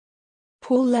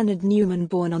Paul Leonard Newman,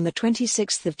 born on the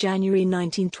 26th of January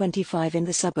 1925 in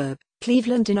the suburb,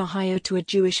 Cleveland in Ohio, to a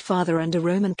Jewish father and a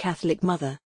Roman Catholic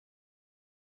mother.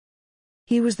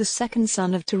 He was the second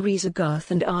son of Teresa Garth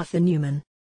and Arthur Newman.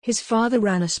 His father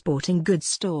ran a sporting goods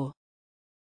store.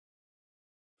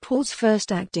 Paul's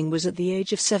first acting was at the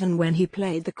age of 7 when he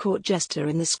played the court jester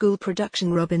in the school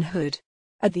production Robin Hood.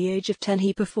 At the age of 10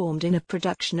 he performed in a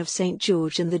production of St.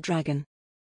 George and the Dragon.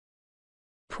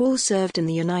 Paul served in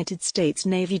the United States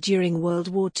Navy during World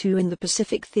War II in the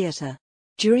Pacific Theater.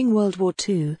 During World War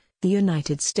II, the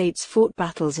United States fought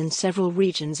battles in several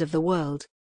regions of the world.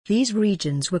 These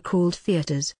regions were called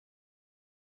theaters.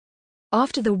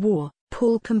 After the war,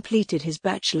 Paul completed his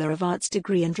Bachelor of Arts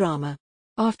degree in drama.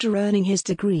 After earning his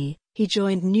degree, he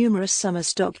joined numerous summer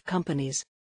stock companies.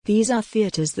 These are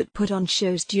theaters that put on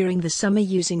shows during the summer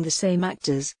using the same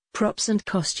actors, props and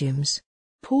costumes.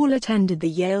 Paul attended the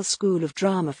Yale School of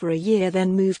Drama for a year,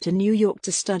 then moved to New York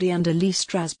to study under Lee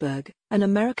Strasberg, an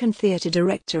American theater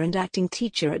director and acting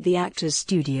teacher at the Actors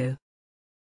Studio.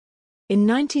 In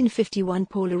 1951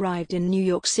 Paul arrived in New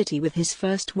York City with his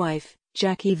first wife,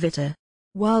 Jackie Vitter.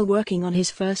 While working on his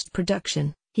first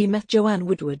production, he met Joanne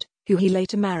Woodward, who he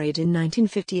later married in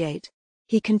 1958.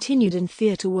 He continued in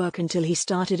theater work until he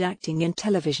started acting in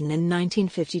television in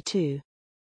 1952.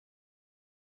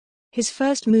 His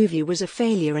first movie was a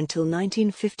failure until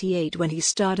 1958 when he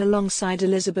starred alongside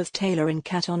Elizabeth Taylor in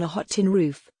Cat on a Hot Tin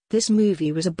Roof. This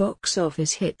movie was a box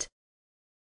office hit.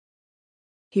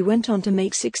 He went on to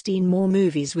make 16 more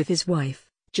movies with his wife,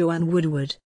 Joanne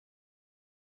Woodward.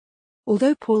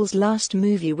 Although Paul's last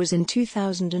movie was in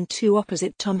 2002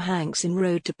 opposite Tom Hanks in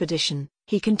Road to Perdition,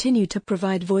 he continued to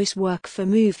provide voice work for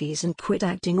movies and quit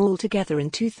acting altogether in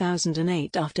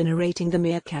 2008 after narrating The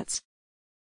Meerkats.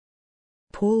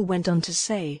 Paul went on to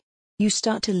say, "You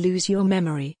start to lose your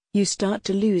memory, you start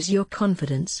to lose your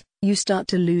confidence, you start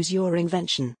to lose your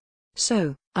invention.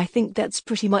 So, I think that's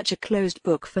pretty much a closed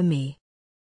book for me."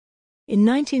 In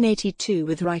 1982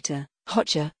 with writer,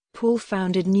 Hotcher, Paul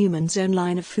founded Newman's own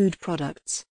line of food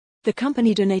products. The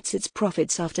company donates its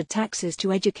profits after taxes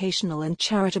to educational and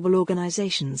charitable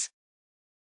organizations.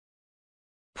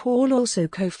 Paul also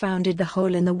co-founded the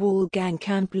Hole in the Wall Gang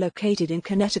Camp located in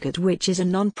Connecticut, which is a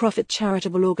non-profit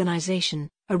charitable organization,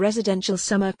 a residential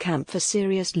summer camp for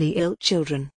seriously ill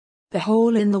children. The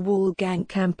Hole in the Wall Gang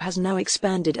Camp has now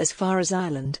expanded as far as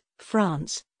Ireland,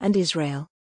 France, and Israel.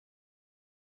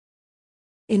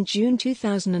 In June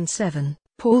 2007,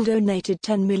 Paul donated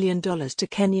 $10 million to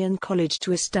Kenyon College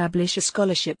to establish a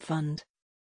scholarship fund.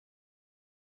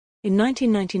 In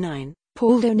 1999,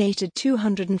 Paul donated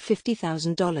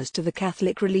 $250,000 to the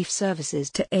Catholic Relief Services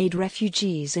to aid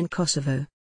refugees in Kosovo.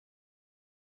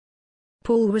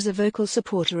 Paul was a vocal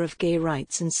supporter of gay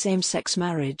rights and same-sex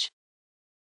marriage.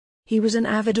 He was an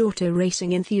avid auto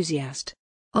racing enthusiast.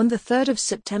 On the 3rd of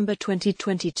September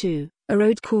 2022, a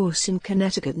road course in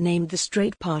Connecticut named the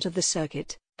straight part of the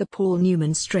circuit, the Paul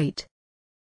Newman Straight.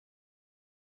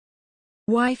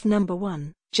 Wife number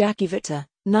 1, Jackie Vitter,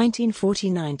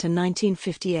 1949 to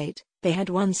 1958. They had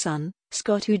one son,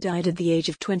 Scott, who died at the age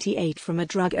of 28 from a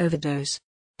drug overdose.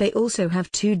 They also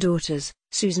have 2 daughters,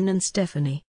 Susan and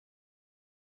Stephanie.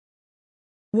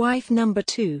 Wife number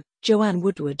 2, Joanne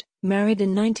Woodward, married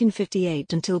in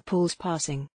 1958 until Paul's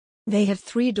passing. They have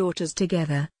 3 daughters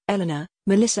together, Eleanor,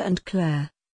 Melissa and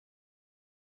Claire.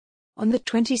 On the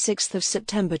 26th of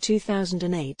September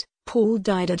 2008, Paul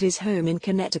died at his home in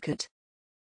Connecticut.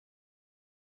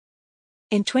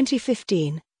 In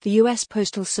 2015, the U.S.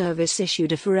 Postal Service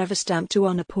issued a forever stamp to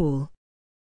honor Paul.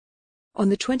 On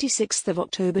the 26th of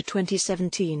October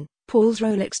 2017, Paul's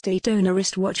Rolex Daytona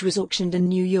wristwatch was auctioned in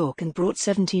New York and brought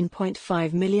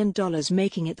 $17.5 million,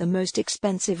 making it the most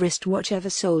expensive wristwatch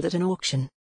ever sold at an auction.